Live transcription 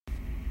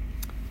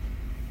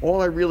All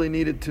I really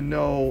needed to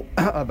know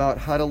about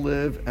how to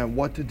live and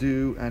what to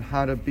do and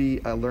how to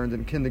be, I learned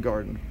in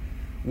kindergarten.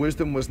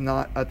 Wisdom was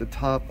not at the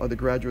top of the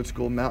graduate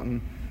school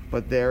mountain,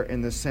 but there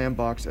in the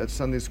sandbox at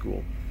Sunday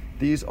school.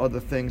 These are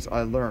the things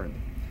I learned.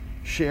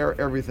 Share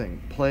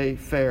everything. Play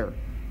fair.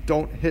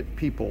 Don't hit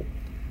people.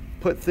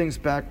 Put things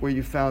back where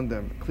you found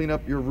them. Clean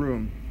up your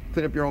room.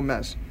 Clean up your own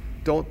mess.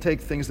 Don't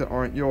take things that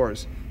aren't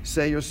yours.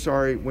 Say you're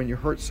sorry when you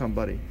hurt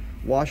somebody.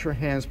 Wash your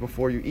hands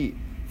before you eat.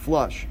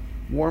 Flush.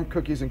 Warm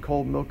cookies and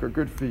cold milk are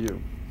good for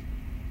you.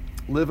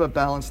 Live a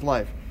balanced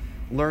life.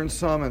 Learn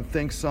some and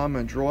think some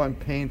and draw and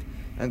paint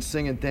and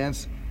sing and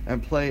dance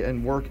and play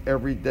and work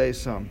every day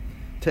some.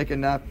 Take a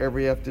nap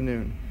every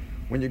afternoon.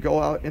 When you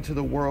go out into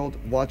the world,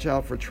 watch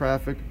out for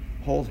traffic,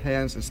 hold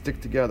hands and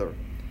stick together.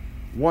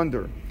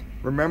 Wonder.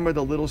 Remember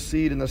the little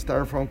seed in the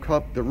styrofoam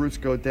cup, the roots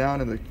go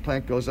down and the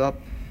plant goes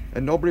up,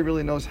 and nobody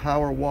really knows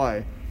how or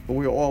why, but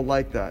we all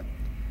like that.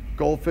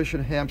 Goldfish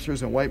and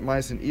hamsters and white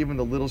mice and even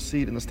the little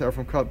seed in the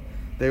styrofoam cup,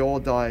 they all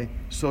die,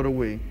 so do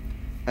we.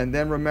 And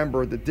then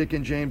remember the Dick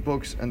and Jane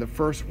books and the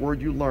first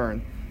word you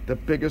learn, the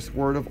biggest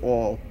word of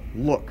all,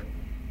 look.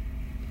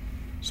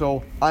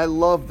 So I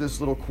love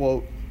this little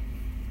quote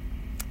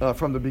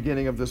from the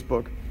beginning of this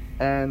book.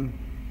 And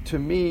to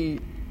me,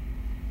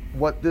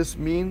 what this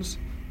means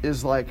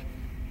is like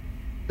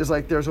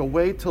there's a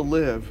way to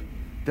live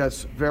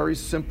that's very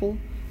simple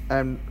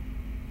and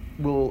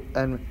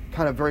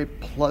kind of very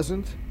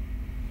pleasant.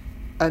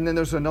 And then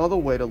there's another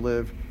way to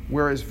live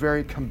where it's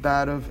very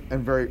combative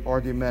and very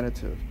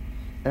argumentative.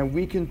 And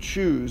we can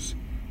choose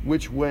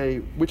which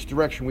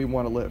direction we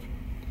want to live.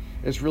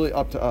 It's really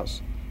up to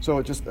us. So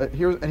it just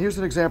here's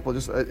an example,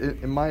 just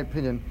in my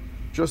opinion,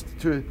 just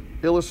to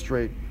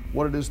illustrate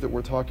what it is that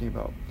we're talking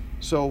about.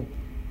 So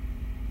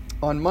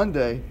on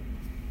Monday,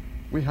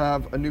 we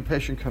have a new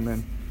patient come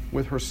in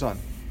with her son.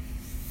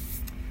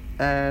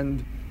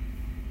 And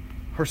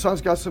her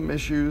son's got some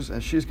issues,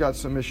 and she's got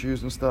some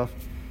issues and stuff.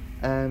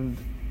 And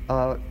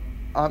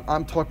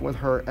I'm talking with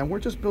her, and we're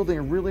just building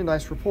a really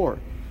nice rapport.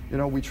 You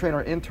know, we train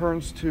our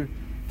interns to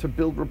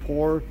build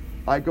rapport.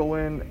 I go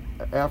in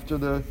after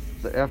the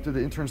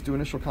interns do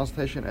initial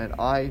consultation, and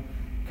I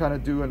kind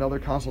of do another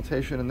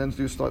consultation, and then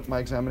start my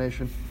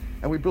examination,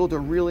 and we build a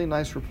really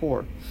nice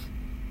rapport.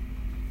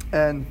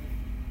 And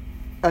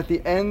at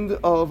the end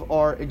of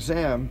our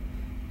exam,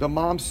 the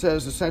mom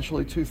says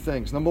essentially two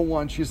things. Number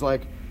one, she's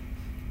like,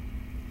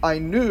 I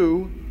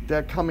knew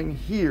that coming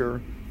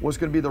here was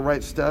going to be the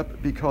right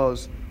step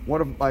because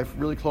one of my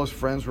really close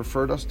friends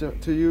referred us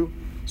to you.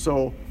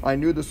 So I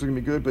knew this was going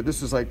to be good, but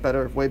this is like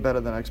better, way better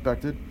than I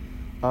expected,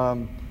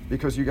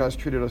 because you guys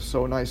treated us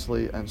so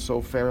nicely and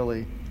so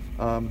fairly.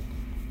 And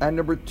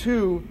number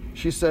two,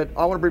 she said,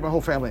 I want to bring my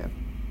whole family in.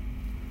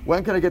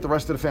 When can I get the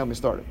rest of the family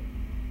started?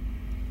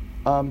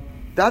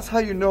 That's how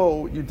you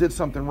know you did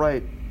something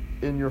right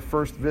in your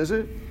first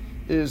visit,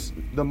 is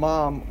the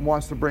mom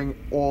wants to bring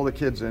all the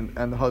kids in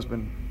and the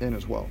husband in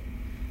as well.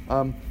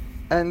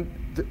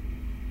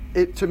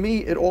 To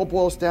me, it all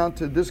boils down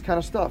to this kind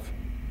of stuff.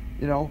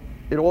 You know,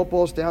 it all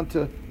boils down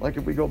to, like,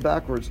 if we go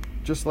backwards,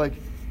 just like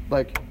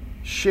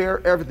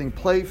share everything,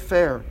 play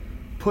fair,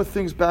 put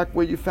things back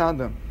where you found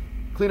them,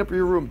 clean up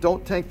your room,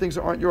 don't take things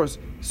that aren't yours,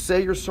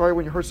 say you're sorry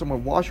when you hurt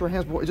someone, wash your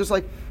hands before, just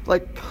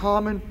like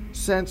common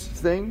sense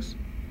things,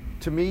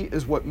 to me,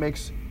 is what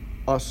makes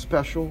us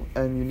special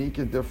and unique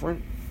and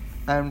different.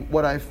 And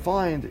what I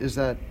find is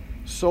that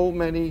so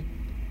many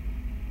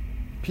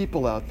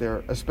people out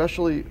there,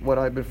 especially what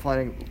I've been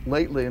finding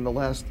lately in the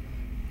last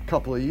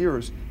couple of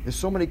years, is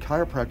so many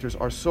chiropractors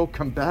are so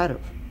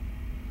combative.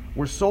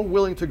 We're so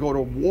willing to go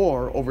to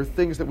war over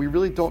things that we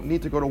really don't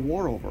need to go to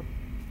war over,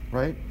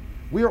 right?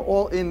 We are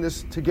all in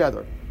this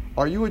together.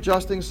 Are you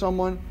adjusting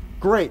someone?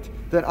 Great.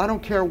 Then I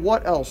don't care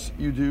what else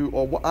you do,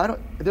 or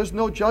there's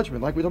no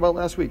judgment, like we talked about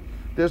last week.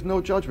 There's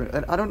no judgment.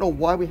 And I don't know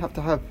why we have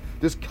to have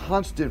this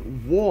constant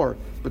war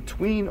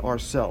between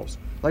ourselves.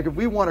 Like, if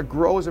we want to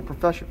grow as a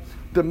profession,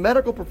 the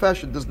medical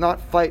profession does not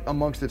fight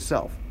amongst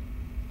itself.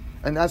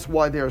 And that's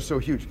why they are so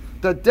huge.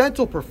 The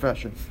dental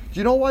profession. Do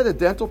you know why the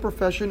dental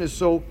profession is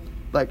so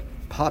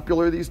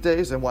popular these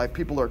days and why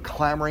people are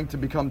clamoring to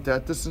become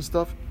dentists and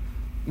stuff?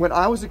 When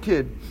I was a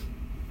kid,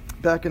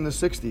 back in the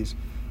 60s,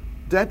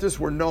 dentists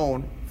were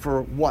known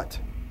for what?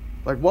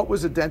 Like, what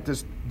was a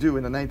dentist do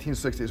in the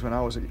 1960s when I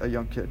was a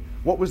young kid?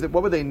 What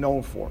were they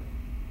known for?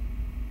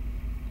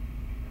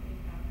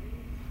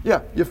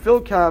 Yeah, you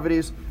fill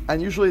cavities,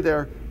 and usually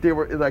they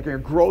were like in a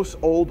gross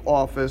old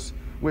office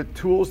with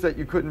tools that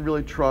you couldn't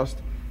really trust,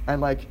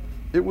 and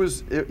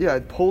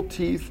it pulled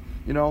teeth,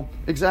 you know,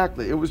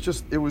 exactly. It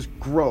was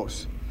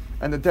gross.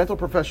 And the dental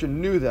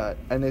profession knew that,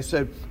 and they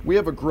said, we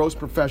have a gross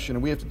profession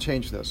and we have to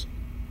change this.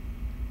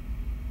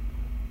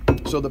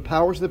 So the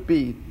powers that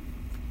be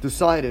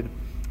decided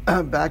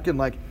back in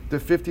the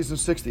 50s and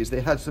 60s,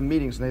 they had some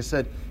meetings and they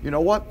said, you know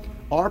what?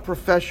 Our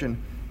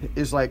profession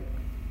is like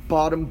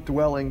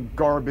bottom-dwelling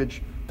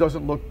garbage,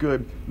 doesn't look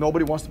good.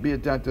 Nobody wants to be a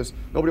dentist.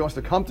 Nobody wants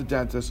to come to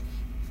dentists.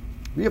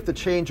 We have to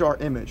change our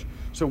image.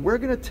 So we're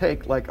going to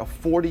take like a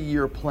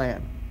 40-year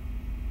plan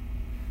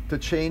to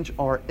change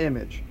our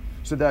image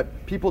so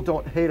that people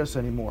don't hate us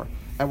anymore.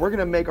 And we're going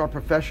to make our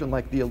profession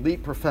like the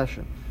elite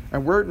profession.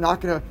 And we're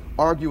not going to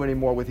argue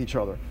anymore with each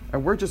other.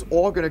 And we're just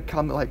all going to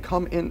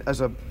come in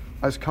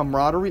as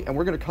camaraderie, and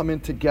we're going to come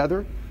in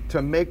together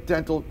to make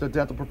the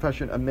dental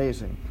profession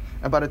amazing.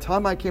 And by the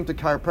time I came to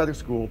chiropractic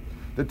school,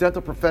 the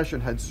dental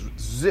profession had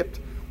zipped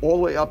all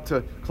the way up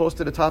to close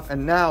to the top,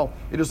 and now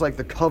it is like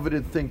the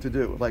coveted thing to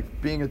do, like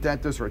being a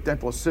dentist or a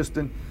dental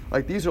assistant.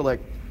 Like these are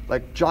like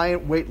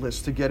giant wait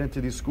lists to get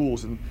into these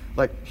schools, and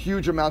like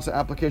huge amounts of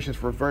applications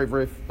for a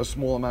very a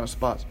small amount of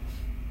spots.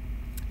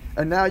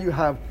 And now you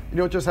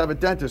don't just have a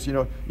dentist,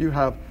 you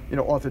have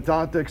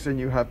orthodontics, and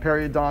you have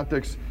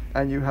periodontics,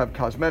 and you have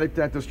cosmetic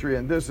dentistry,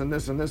 and this and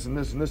this and this and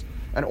this and this,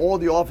 and all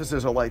the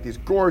offices are like these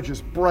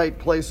gorgeous, bright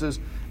places,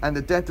 and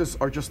the dentists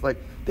are just like,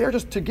 they're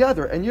just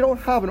together, and you don't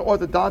have an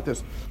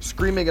orthodontist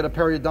screaming at a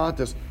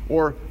periodontist,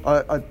 or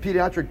a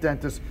pediatric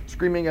dentist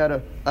screaming at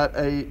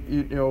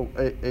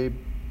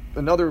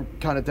another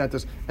kind of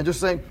dentist, and just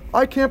saying,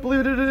 I can't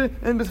believe it,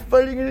 and just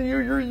fighting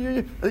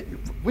it.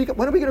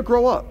 When are we going to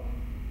grow up?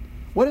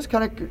 When is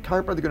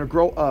chiropractic going to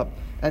grow up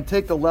and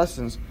take the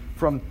lessons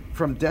from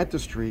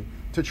dentistry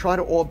to try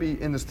to all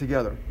be in this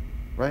together,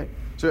 right?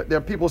 So there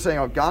are people saying,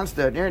 oh,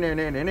 Gonstead,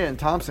 and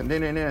Thompson,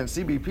 and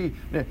CBP,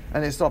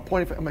 and they start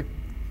pointing. I'm like,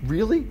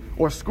 really?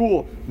 Or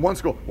one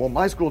school. Well,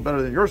 my school is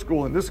better than your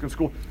school, and this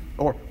school,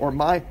 or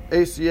my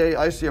ACA,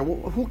 ICA.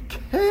 Well, who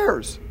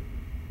cares?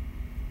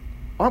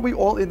 Aren't we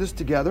all in this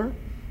together,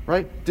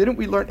 right? Didn't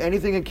we learn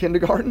anything in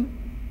kindergarten?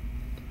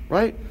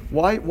 Right?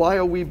 Why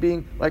are we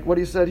being, like what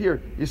he said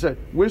here? He said,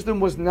 wisdom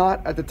was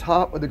not at the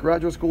top of the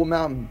graduate school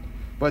mountain,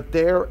 but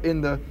there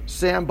in the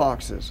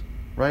sandboxes,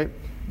 right?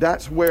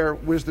 That's where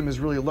wisdom is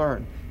really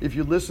learned. If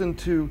you listen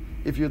to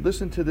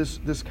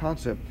this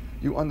concept,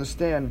 you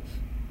understand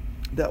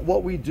that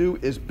what we do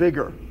is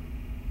bigger.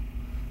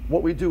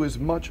 What we do is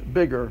much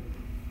bigger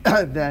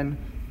than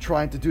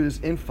trying to do this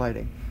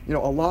infighting. A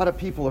lot of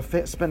people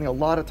are spending a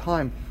lot of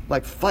time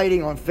like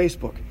fighting on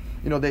Facebook.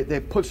 They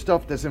put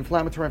stuff that's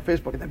inflammatory on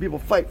Facebook, and then people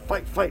fight.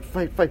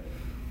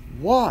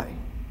 Why?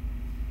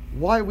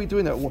 Why are we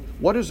doing that?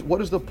 What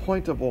is the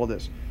point of all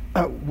this?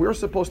 We're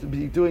supposed to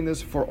be doing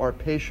this for our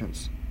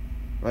patients,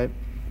 right?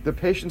 The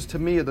patients, to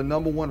me, are the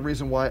number one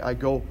reason why I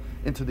go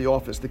into the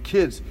office. The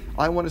kids,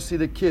 I want to see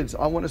the kids.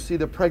 I want to see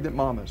the pregnant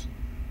mamas.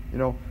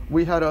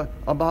 We had a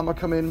mama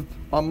come in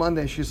on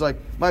Monday. She's like,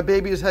 my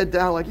baby is head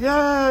down. Like,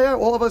 yeah.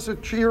 All of us are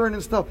cheering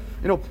and stuff.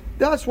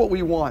 That's what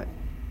we want.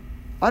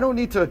 I don't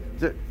need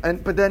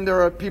but then there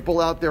are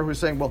people out there who are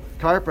saying, well,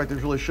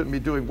 chiropractors really shouldn't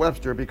be doing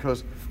Webster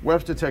because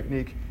Webster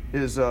technique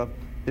is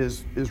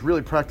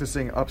really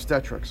practicing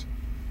obstetrics.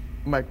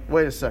 I'm like,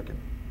 wait a second.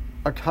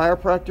 A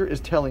chiropractor is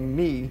telling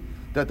me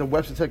that the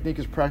Webster technique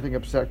is practicing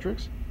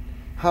obstetrics?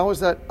 How is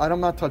that? I'm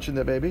not touching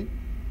the baby.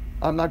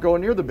 I'm not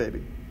going near the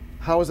baby.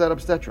 How is that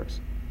obstetrics?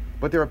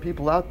 But there are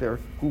people out there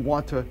who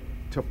want to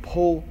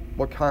pull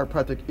what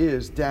chiropractic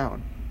is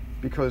down,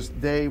 because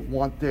they're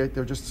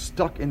just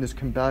stuck in this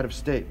combative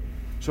state.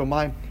 So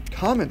my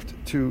comment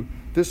to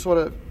this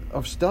sort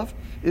of stuff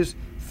is,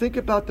 think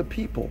about the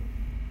people,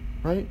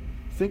 right?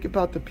 Think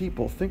about the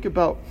people. Think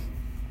about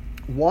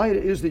why it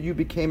is that you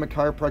became a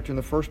chiropractor in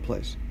the first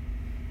place,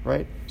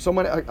 right?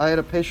 I had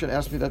a patient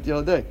ask me that the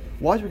other day.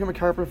 Why did you become a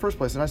chiropractor in the first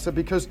place? And I said,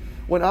 because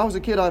when I was a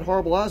kid, I had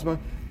horrible asthma,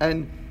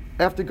 and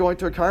after going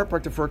to a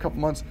chiropractor for a couple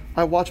months,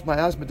 I watched my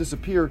asthma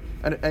disappear,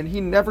 and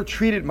he never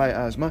treated my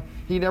asthma.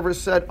 He never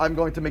said, I'm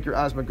going to make your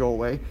asthma go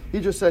away. He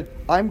just said,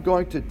 I'm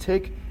going to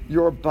take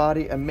your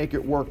body and make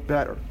it work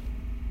better.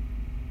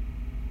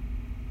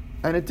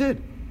 And it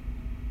did.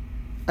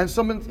 And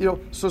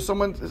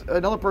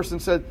another person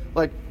said,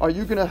 like, are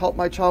you going to help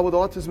my child with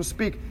autism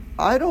speak?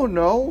 I don't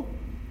know.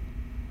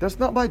 That's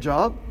not my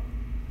job.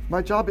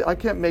 My job, I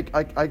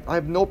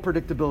have no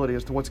predictability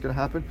as to what's going to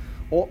happen.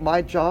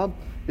 My job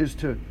is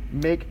to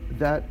make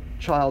that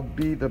child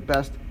be the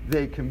best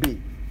they can be.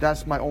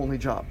 That's my only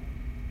job,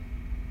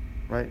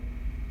 right?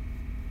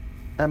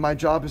 And my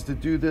job is to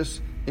do this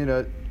in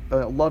a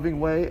loving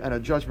way and a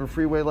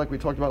judgment-free way, like we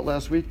talked about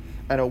last week,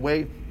 and a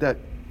way that,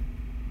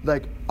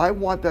 like, I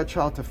want that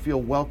child to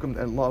feel welcomed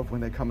and loved when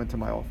they come into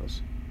my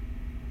office.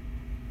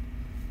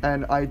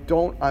 And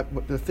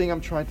the thing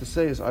I'm trying to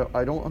say is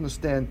I don't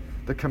understand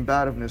the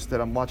combativeness that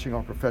I'm watching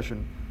our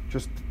profession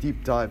just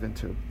deep dive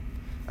into.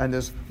 And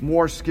there's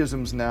more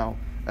schisms now,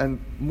 and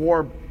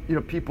more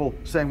people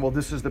saying, well,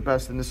 this is the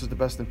best and this is the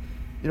best. And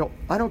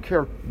I don't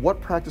care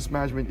what practice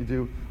management you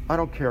do. I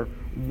don't care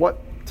what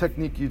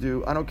technique you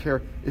do. I don't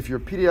care if you're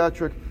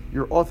pediatric,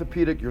 you're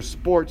orthopedic, you're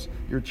sports,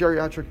 you're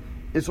geriatric.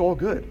 It's all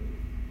good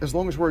as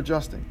long as we're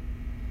adjusting.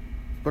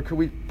 But could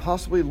we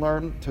possibly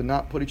learn to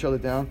not put each other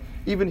down?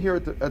 Even here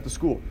at the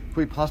school, could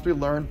we possibly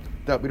learn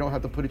that we don't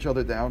have to put each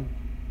other down?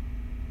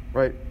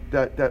 Right?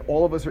 That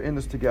all of us are in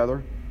this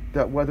together.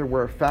 That whether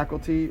we're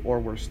faculty or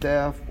we're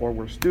staff or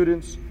we're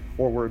students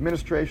or we're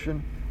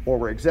administration or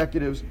we're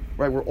executives,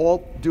 right? We're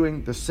all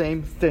doing the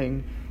same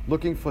thing,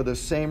 looking for the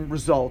same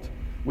result,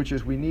 which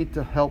is we need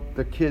to help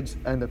the kids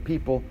and the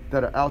people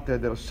that are out there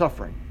that are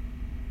suffering.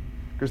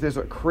 because there's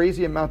a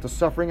crazy amount of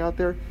suffering out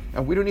there,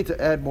 and we don't need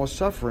to add more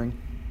suffering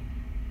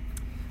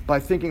by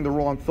thinking the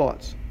wrong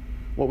thoughts.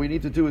 What we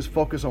need to do is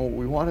focus on what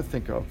we want to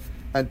think of.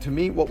 And to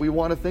me, what we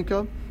want to think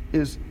of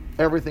is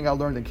everything I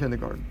learned in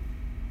kindergarten,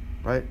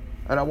 right?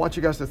 And I want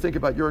you guys to think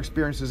about your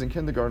experiences in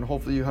kindergarten.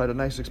 Hopefully you had a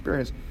nice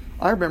experience.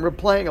 I remember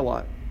playing a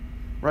lot,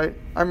 right?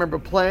 I remember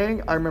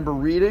playing, I remember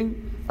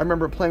reading, I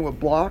remember playing with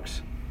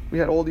blocks. We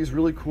had all these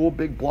really cool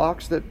big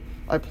blocks that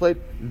I played.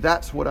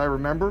 That's what I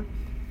remember.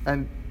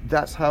 And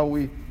that's how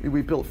we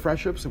built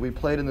friendships, and we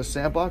played in the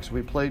sandbox,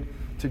 we played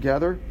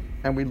together,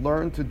 and we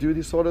learned to do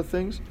these sort of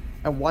things.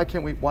 And why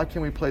can't we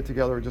play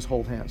together and just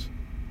hold hands,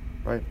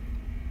 right?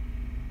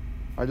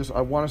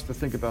 I want us to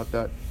think about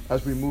that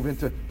as we move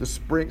into the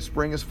spring.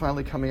 Spring is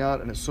finally coming out,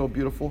 and it's so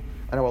beautiful.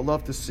 And I would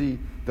love to see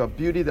the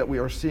beauty that we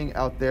are seeing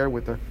out there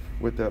with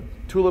the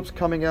tulips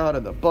coming out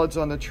and the buds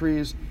on the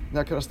trees and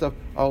that kind of stuff.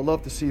 I would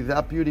love to see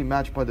that beauty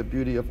matched by the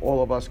beauty of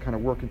all of us kind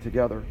of working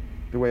together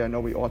the way I know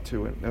we ought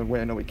to and the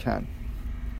way I know we can.